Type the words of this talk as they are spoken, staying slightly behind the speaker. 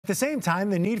the same time,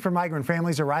 the need for migrant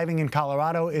families arriving in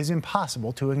Colorado is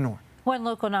impossible to ignore. One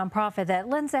local nonprofit that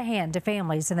lends a hand to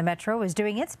families in the metro is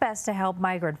doing its best to help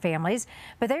migrant families,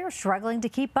 but they are struggling to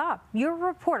keep up. Your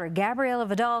reporter, Gabriela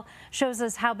Vidal, shows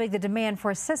us how big the demand for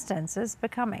assistance is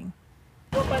becoming.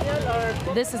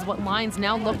 This is what lines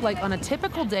now look like on a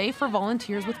typical day for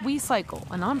volunteers with WeCycle,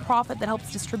 a nonprofit that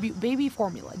helps distribute baby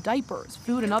formula, diapers,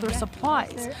 food, and other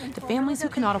supplies to families who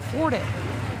cannot afford it.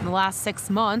 In the last 6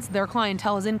 months, their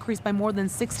clientele has increased by more than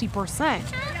 60%,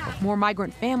 with more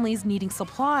migrant families needing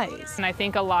supplies. And I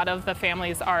think a lot of the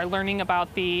families are learning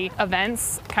about the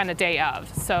events kind of day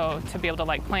of. So to be able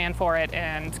to plan for it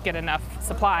and get enough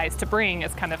supplies to bring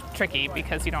is kind of tricky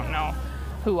because you don't know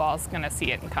who all's going to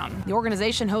see it and come. The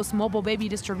organization hosts mobile baby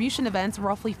distribution events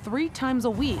roughly 3 times a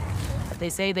week. But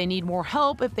they say they need more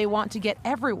help if they want to get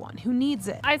everyone who needs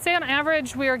it. I'd say on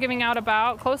average we are giving out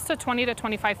about close to 20 to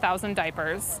 25,000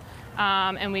 diapers.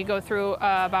 And we go through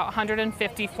about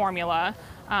 150 formula.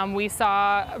 We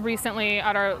saw recently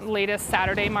at our latest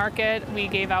Saturday market, we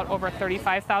gave out over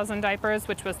 35,000 diapers,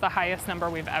 which was the highest number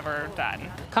we've ever done.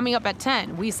 Coming up at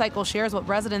 10, WeCycle shares what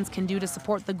residents can do to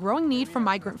support the growing need for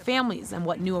migrant families and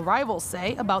what new arrivals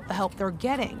say about the help they're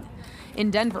getting. In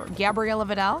Denver, Gabriela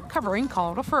Vidal covering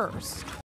Colorado First.